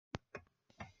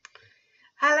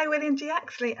Hello, William G.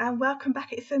 Yaxley, and welcome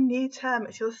back. It's a new term,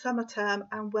 it's your summer term,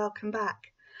 and welcome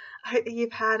back. I hope that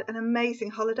you've had an amazing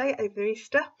holiday over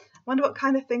Easter. I wonder what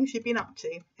kind of things you've been up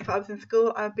to. If I was in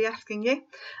school, I would be asking you,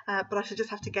 but I should just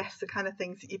have to guess the kind of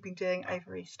things that you've been doing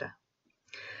over Easter.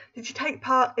 Did you take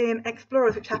part in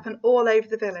Explorers, which happened all over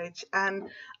the village? And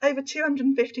over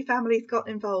 250 families got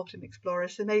involved in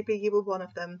Explorers, so maybe you were one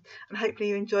of them. And hopefully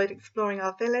you enjoyed exploring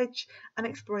our village and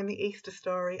exploring the Easter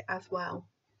story as well.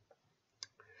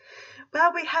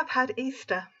 Well, we have had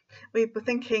Easter. We were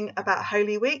thinking about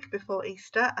Holy Week before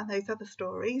Easter and those other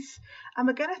stories, and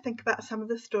we're going to think about some of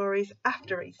the stories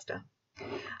after Easter.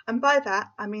 And by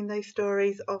that, I mean those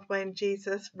stories of when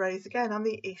Jesus rose again on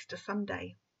the Easter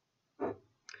Sunday.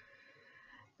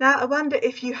 Now, I wonder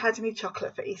if you had any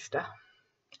chocolate for Easter.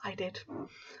 I did. I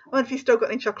wonder if you still got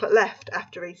any chocolate left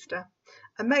after Easter.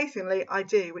 Amazingly, I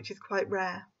do, which is quite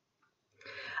rare.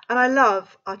 And I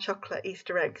love our chocolate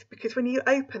Easter eggs because when you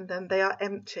open them, they are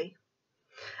empty.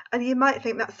 And you might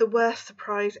think that's the worst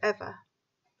surprise ever.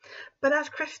 But as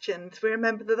Christians, we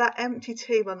remember that that empty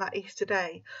tomb on that Easter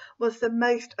day was the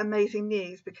most amazing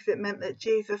news because it meant that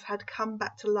Jesus had come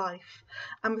back to life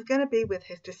and was going to be with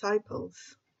his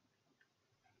disciples.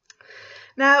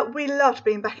 Now, we loved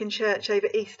being back in church over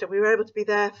Easter. We were able to be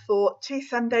there for 2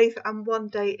 Sundays and 1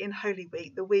 day in Holy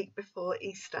Week, the week before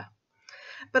Easter.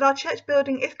 But our church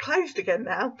building is closed again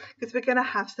now because we're going to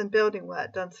have some building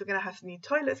work done. So we're going to have some new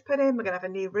toilets put in, we're going to have a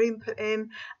new room put in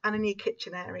and a new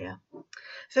kitchen area.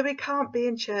 So we can't be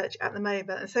in church at the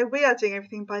moment. And so we are doing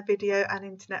everything by video and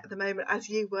internet at the moment as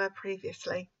you were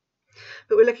previously.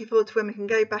 But we're looking forward to when we can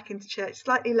go back into church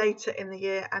slightly later in the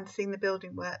year and seeing the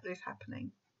building work that is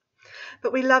happening.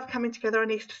 But we love coming together on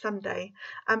Easter Sunday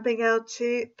and being able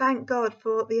to thank God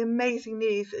for the amazing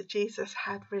news that Jesus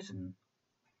had risen.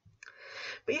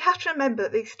 But you have to remember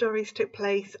that these stories took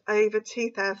place over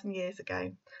 2,000 years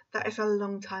ago. That is a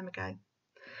long time ago.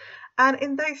 And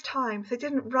in those times, they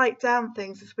didn't write down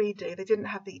things as we do. They didn't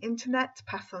have the internet to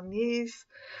pass on news.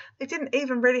 They didn't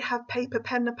even really have paper,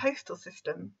 pen and postal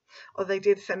system. Or they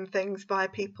did send things via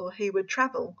people who would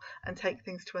travel and take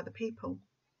things to other people.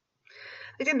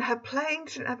 They didn't have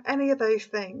planes, didn't have any of those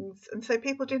things. And so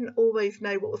people didn't always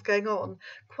know what was going on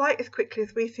quite as quickly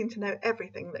as we seem to know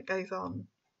everything that goes on.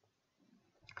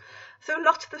 So a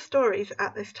lot of the stories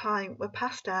at this time were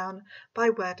passed down by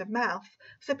word of mouth.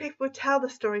 So people would tell the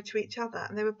story to each other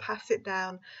and they would pass it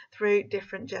down through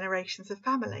different generations of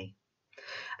family.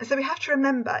 And so we have to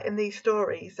remember in these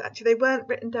stories, actually they weren't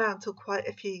written down till quite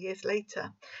a few years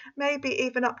later, maybe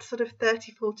even up to sort of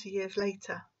 30, 40 years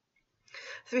later.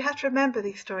 So we have to remember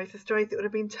these stories, the stories that would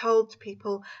have been told to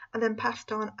people and then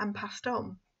passed on and passed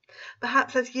on.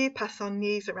 Perhaps as you pass on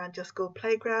news around your school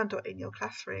playground or in your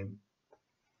classroom.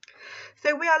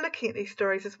 So we are looking at these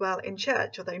stories as well in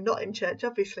church, although not in church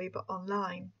obviously, but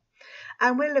online.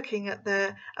 And we're looking at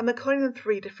and we're calling them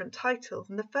 3 different titles.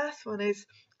 And the first one is,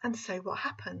 and so what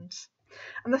happened?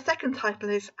 And the second title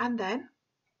is, and then?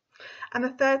 And the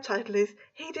third title is,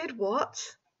 he did what?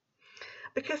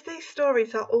 Because these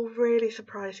stories are all really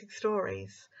surprising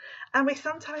stories. And we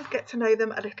sometimes get to know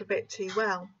them a little bit too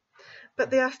well. But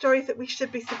they are stories that we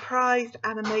should be surprised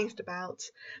and amazed about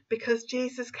because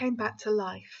Jesus came back to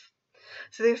life.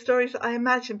 So they're stories that I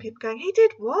imagine people going, he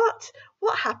did what?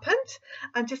 What happened?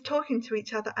 And just talking to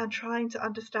each other and trying to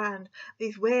understand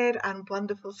these weird and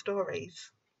wonderful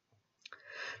stories.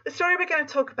 The story we're going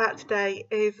to talk about today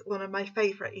is one of my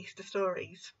favourite Easter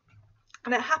stories.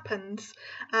 And it happens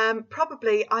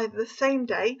probably either the same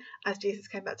day as Jesus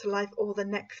came back to life or the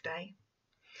next day.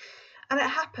 And it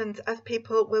happened as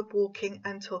people were walking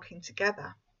and talking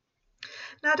together.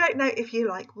 Now, I don't know if you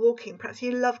like walking. Perhaps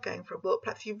you love going for a walk.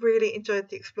 Perhaps you really enjoyed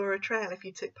the Explorer Trail if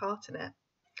you took part in it.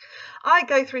 I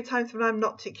go through times when I'm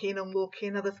not too keen on walking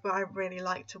and others where I really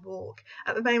like to walk.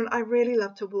 At the moment, I really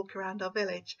love to walk around our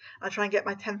village. I try and get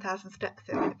my 10,000 steps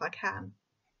in if I can.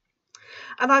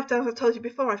 And I've told you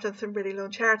before, I've done some really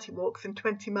long charity walks and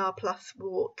 20-mile plus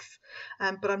walks,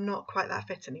 but I'm not quite that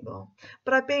fit anymore.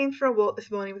 But I've been for a walk this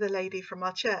morning with a lady from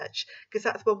our church, because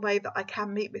that's one way that I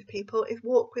can meet with people, is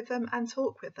walk with them and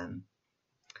talk with them.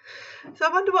 So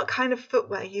I wonder what kind of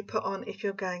footwear you put on if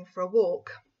you're going for a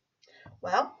walk.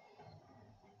 Well,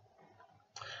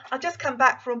 I've just come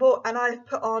back from a walk and I've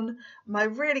put on my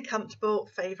really comfortable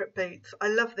favourite boots. I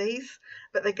love these,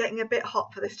 but they're getting a bit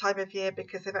hot for this time of year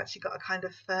because they've actually got a kind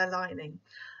of fur lining.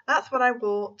 That's what I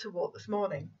wore to walk this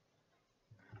morning.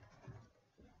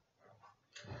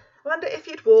 I wonder if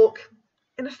you'd walk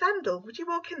in a sandal. Would you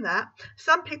walk in that?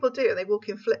 Some people do, and they walk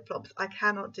in flip-flops. I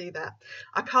cannot do that.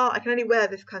 I can only wear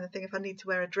this kind of thing if I need to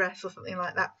wear a dress or something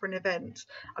like that for an event.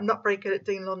 I'm not very good at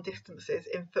doing long distances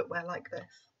in footwear like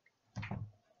this.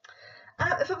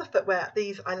 There's other footwear.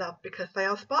 These I love because they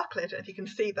are sparkly. I don't know if you can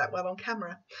see that well on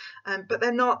camera, but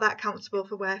they're not that comfortable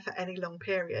for wear for any long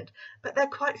period, but they're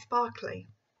quite sparkly.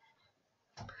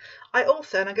 I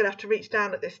also, and I'm going to have to reach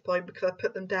down at this point because I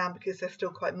put them down because they're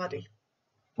still quite muddy.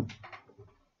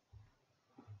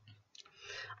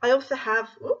 I also have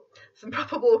some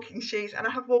proper walking shoes, and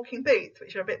I have walking boots,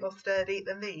 which are a bit more sturdy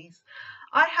than these.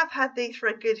 I have had these for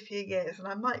a good few years, and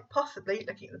I might possibly,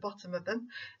 looking at the bottom of them,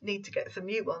 need to get some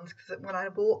new ones because when I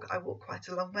walk quite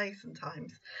a long way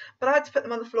sometimes. But I had to put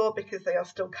them on the floor because they are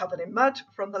still covered in mud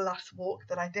from the last walk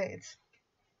that I did.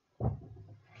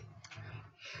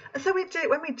 And so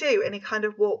when we do any kind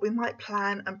of walk, we might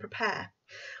plan and prepare.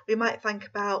 We might think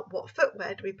about what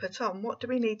footwear do we put on, what do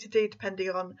we need to do depending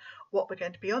on what we're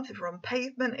going to be on. So if we're on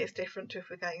pavement, it's different to if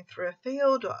we're going through a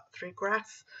field or through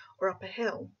grass or up a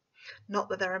hill. Not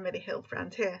that there are many hills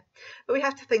around here, but we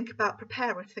have to think about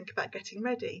preparing, to think about getting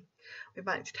ready. We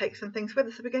might need to take some things with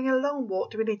us. If we're going a long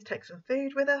walk, do we need to take some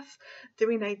food with us? Do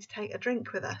we need to take a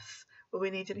drink with us? Will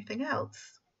we need anything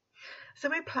else? So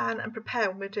we plan and prepare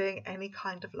when we're doing any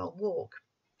kind of long walk.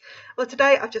 Well,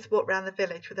 today I've just walked around the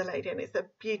village with a lady, and it's a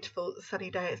beautiful sunny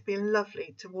day. It's been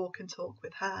lovely to walk and talk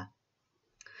with her.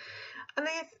 And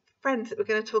these friends that we're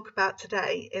going to talk about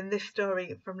today in this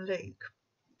story from Luke,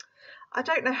 I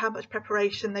don't know how much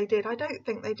preparation they did. I don't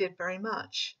think they did very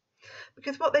much,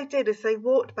 because what they did is they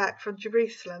walked back from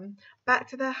Jerusalem back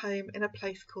to their home in a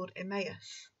place called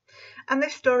Emmaus. And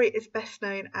this story is best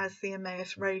known as the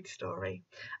Emmaus Road story,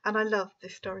 and I love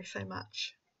this story so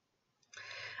much.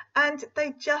 And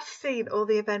they'd just seen all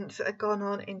the events that had gone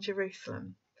on in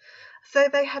Jerusalem. So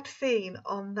they had seen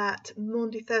on that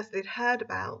Maundy Thursday, they'd heard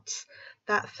about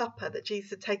that supper that Jesus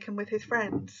had taken with his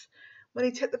friends, when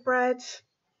he took the bread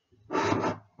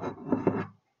and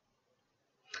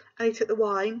he took the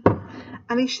wine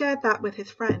and he shared that with his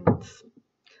friends.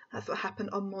 That's what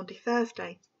happened on Maundy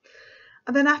Thursday.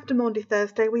 And then after Maundy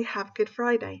Thursday, we have Good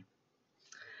Friday.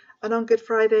 And on Good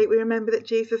Friday, we remember that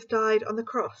Jesus died on the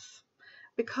cross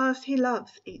because he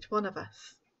loves each one of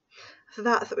us. So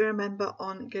that's what we remember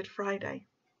on Good Friday.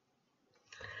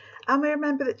 And we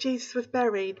remember that Jesus was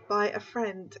buried by a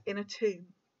friend in a tomb.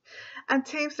 And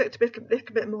tombs looked a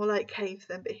little bit more like caves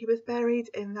then, but he was buried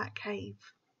in that cave.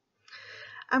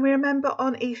 And we remember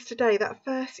on Easter Day, that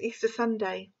first Easter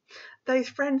Sunday, those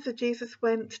friends of Jesus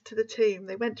went to the tomb.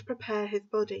 They went to prepare his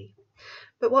body.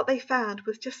 But what they found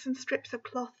was just some strips of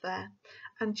cloth there,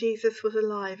 and Jesus was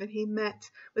alive and he met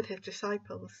with his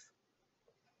disciples.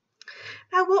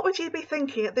 Now, what would you be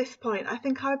thinking at this point? I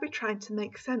think I would be trying to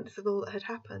make sense of all that had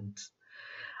happened.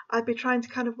 I'd be trying to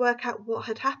kind of work out what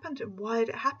had happened and why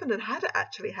it happened and had it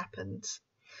actually happened.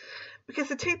 Because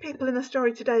the two people in the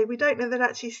story today, we don't know they'd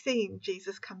actually seen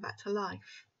Jesus come back to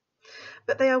life.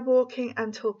 But they are walking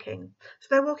and talking. So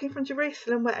they're walking from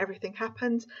Jerusalem where everything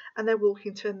happened, and they're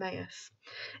walking to Emmaus.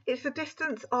 It's a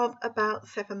distance of about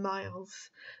 7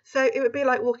 miles. So it would be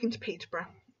like walking to Peterborough,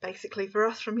 basically, for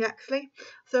us from Yaxley.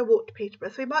 So walk to Peterborough.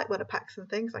 So we might want to pack some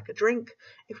things like a drink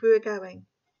if we were going.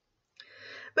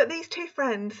 But these two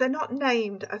friends, they're not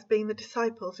named as being the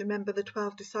disciples. Remember the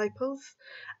 12 disciples?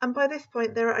 And by this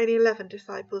point, there are only 11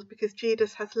 disciples because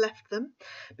Judas has left them,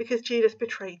 because Judas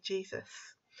betrayed Jesus.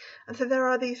 And so there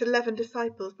are these 11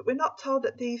 disciples, but we're not told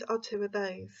that these are 2 of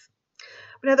those.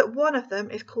 We know that one of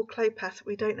them is called Clopas, but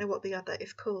we don't know what the other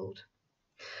is called.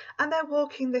 And they're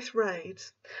walking this road.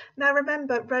 Now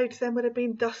remember, roads then would have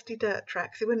been dusty dirt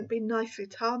tracks. It wouldn't be nicely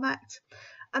tarmacked.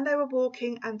 And they were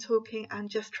walking and talking and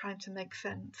just trying to make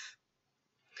sense.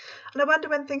 And I wonder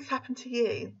when things happen to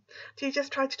you, do you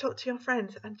just try to talk to your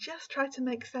friends and just try to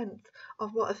make sense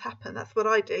of what has happened? That's what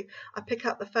I do. I pick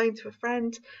up the phone to a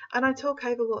friend and I talk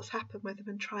over what's happened with them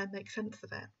and try and make sense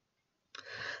of it.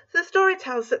 So the story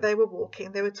tells that they were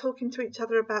walking, they were talking to each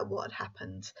other about what had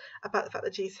happened, about the fact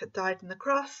that Jesus had died on the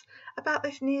cross, about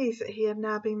this news that he had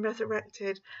now been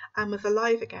resurrected and was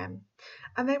alive again,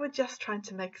 and they were just trying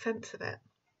to make sense of it.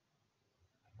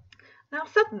 Now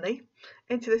suddenly,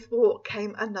 into this walk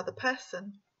came another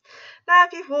person. Now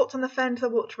if you've walked on the fens or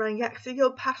walked around Yaxley,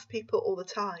 you'll pass people all the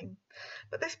time.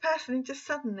 But this person just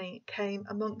suddenly came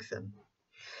amongst them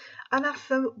and asked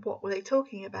them what were they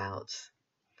talking about.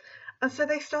 And so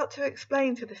they start to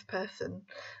explain to this person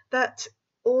that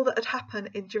all that had happened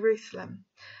in Jerusalem,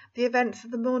 the events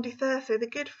of the Maundy Thursday, the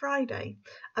Good Friday,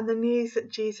 and the news that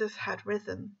Jesus had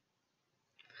risen.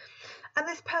 And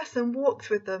this person walks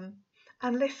with them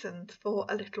and listened for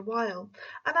a little while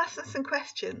and asked them some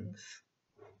questions.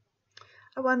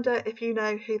 I wonder if you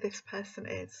know who this person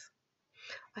is.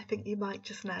 I think you might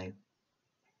just know.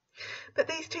 But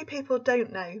these two people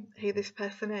don't know who this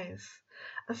person is,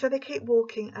 and so they keep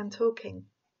walking and talking.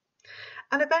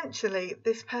 And eventually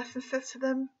this person says to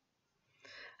them,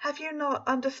 "Have you not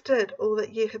understood all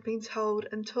that you have been told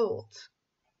and taught?"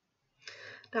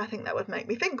 Now I think that would make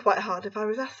me think quite hard if I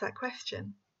was asked that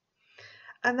question.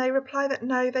 And they reply that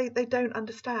no, they don't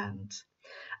understand.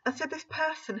 And so this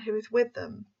person who is with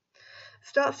them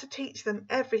starts to teach them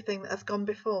everything that has gone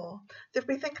before. So if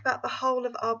we think about the whole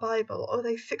of our Bible, or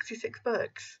those 66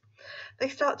 books, they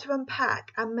start to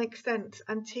unpack and make sense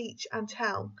and teach and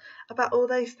tell about all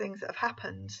those things that have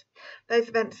happened. Those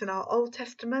events in our Old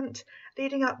Testament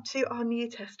leading up to our New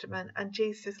Testament and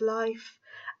Jesus' life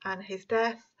and his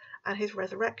death and his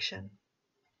resurrection.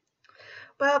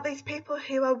 Well, these people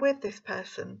who are with this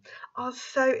person are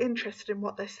so interested in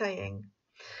what they're saying.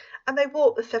 And they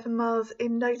walk the 7 miles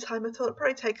in no time at all. It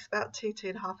probably takes about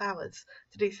 2.5 hours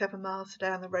to do 7 miles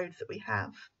down the roads that we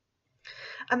have.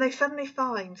 And they suddenly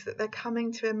find that they're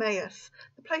coming to Emmaus,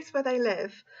 the place where they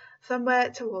live, somewhere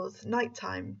towards night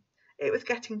time. It was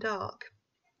getting dark.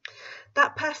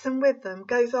 That person with them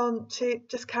goes on to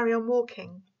just carry on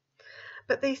walking.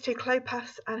 But these two,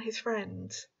 Clopas and his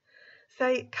friend,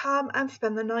 say, "Come and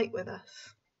spend the night with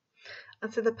us."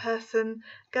 And so the person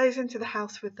goes into the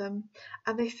house with them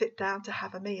and they sit down to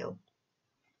have a meal.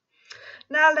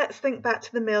 Now let's think back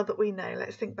to the meal that we know.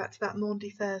 Let's think back to that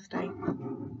Maundy Thursday,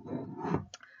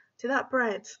 to that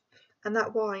bread and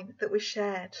that wine that was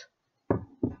shared.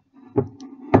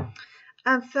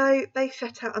 And so they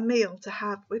set out a meal to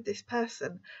have with this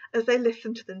person as they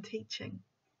listen to them teaching.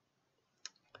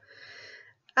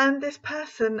 And this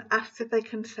person asks if they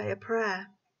can say a prayer.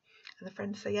 And the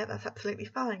friends say, yeah, that's absolutely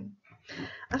fine.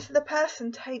 And so the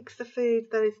person takes the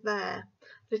food that is there,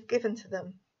 that is given to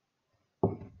them.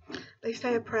 They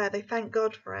say a prayer, they thank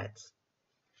God for it.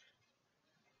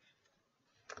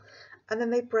 And then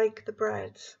they break the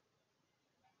bread.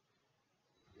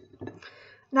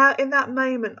 Now, in that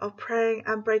moment of praying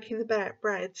and breaking the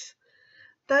bread,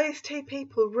 those two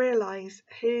people realise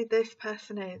who this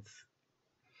person is.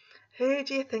 Who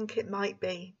do you think it might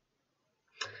be?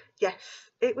 Yes,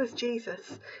 it was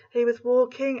Jesus. He was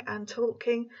walking and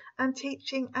talking and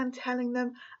teaching and telling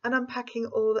them and unpacking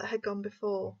all that had gone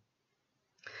before.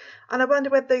 And I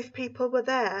wonder whether those people were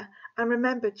there and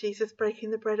remembered Jesus breaking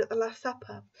the bread at the Last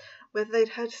Supper, whether they'd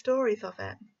heard stories of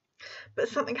it. But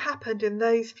something happened in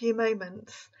those few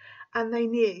moments and they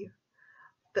knew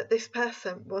that this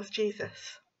person was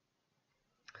Jesus.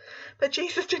 But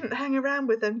Jesus didn't hang around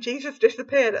with them. Jesus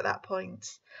disappeared at that point.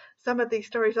 Some of these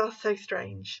stories are so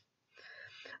strange.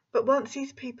 But once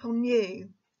these people knew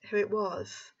who it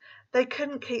was, they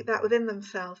couldn't keep that within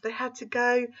themselves. They had to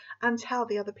go and tell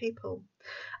the other people.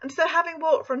 And so having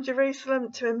walked from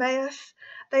Jerusalem to Emmaus,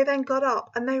 they then got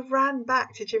up and they ran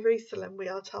back to Jerusalem, we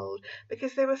are told,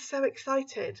 because they were so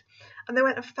excited. And they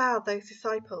went and found those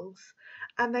disciples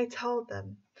and they told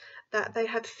them that they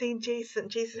had seen Jesus and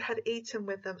Jesus had eaten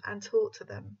with them and taught to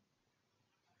them.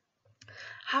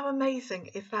 How amazing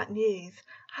is that news?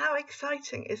 How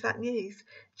exciting is that news?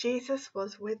 Jesus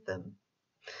was with them.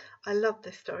 I love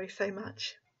this story so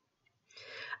much.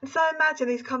 And so I imagine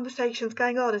these conversations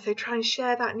going on as they try and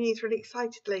share that news really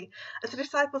excitedly, as the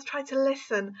disciples try to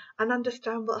listen and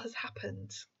understand what has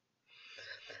happened.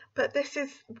 But this is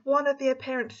one of the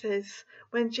appearances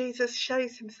when Jesus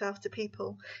shows himself to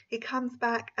people. He comes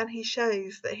back and he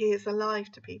shows that he is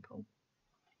alive to people.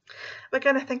 We're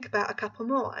going to think about a couple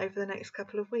more over the next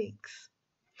couple of weeks.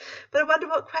 But I wonder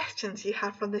what questions you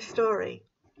have from this story.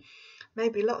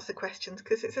 Maybe lots of questions,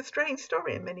 because it's a strange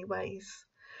story in many ways.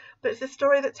 But it's a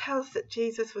story that tells that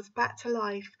Jesus was back to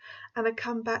life and had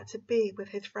come back to be with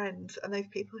his friends and those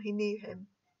people who knew him.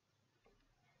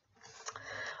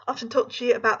 I often talk to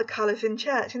you about the colours in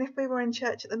church, and if we were in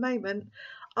church at the moment,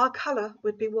 our colour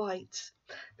would be white,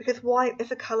 because white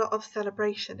is a colour of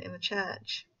celebration in the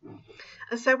church.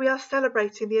 And so we are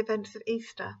celebrating the events of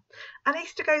Easter. And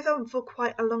Easter goes on for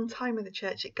quite a long time in the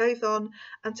church. It goes on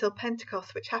until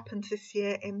Pentecost, which happens this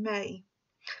year in May.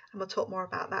 And we'll talk more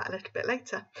about that a little bit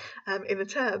later in the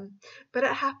term. But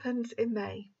it happens in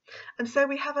May. And so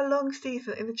we have a long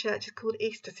season in the church. It's called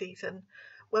Easter season,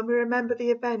 when we remember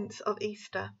the events of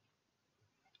Easter.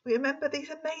 We remember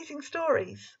these amazing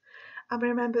stories. And we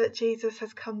remember that Jesus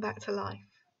has come back to life.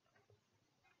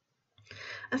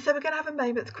 And so we're going to have a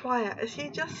moment's quiet as you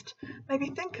just maybe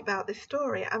think about this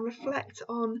story and reflect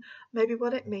on maybe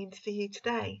what it means for you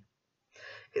today.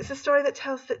 It's a story that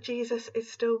tells that Jesus is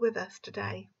still with us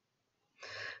today.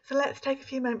 So let's take a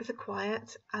few moments of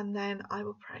quiet and then I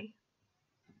will pray.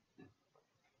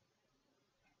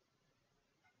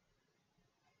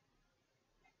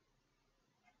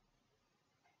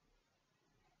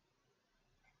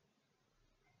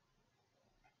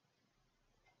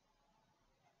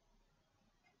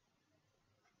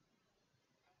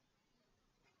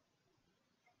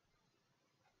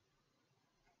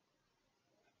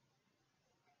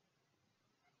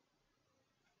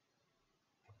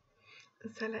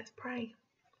 So let's pray.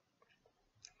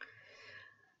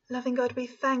 Loving God, we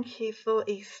thank you for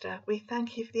Easter. We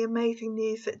thank you for the amazing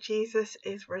news that Jesus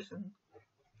is risen.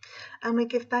 And we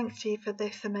give thanks to you for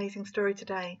this amazing story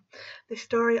today, this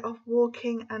story of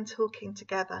walking and talking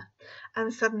together,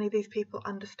 and suddenly these people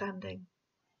understanding.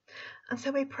 And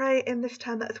so we pray in this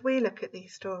time that as we look at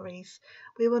these stories,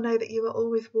 we will know that you are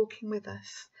always walking with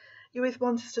us. You always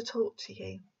want us to talk to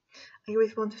you. You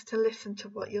always want us to listen to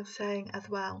what you're saying as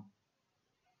well.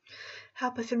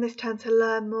 Help us in this time to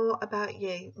learn more about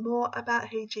you, more about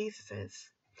who Jesus is,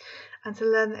 and to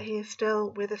learn that he is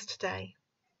still with us today.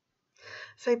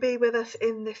 So be with us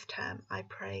in this term, I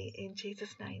pray in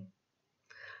Jesus' name.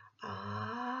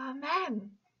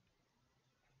 Amen.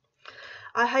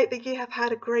 I hope that you have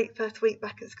had a great first week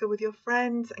back at school with your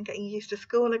friends and getting used to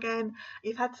school again.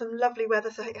 You've had some lovely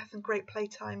weather, so I hope you have some great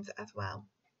playtimes as well.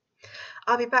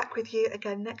 I'll be back with you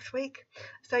again next week,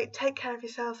 so take care of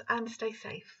yourselves and stay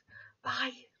safe.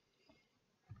 Bye.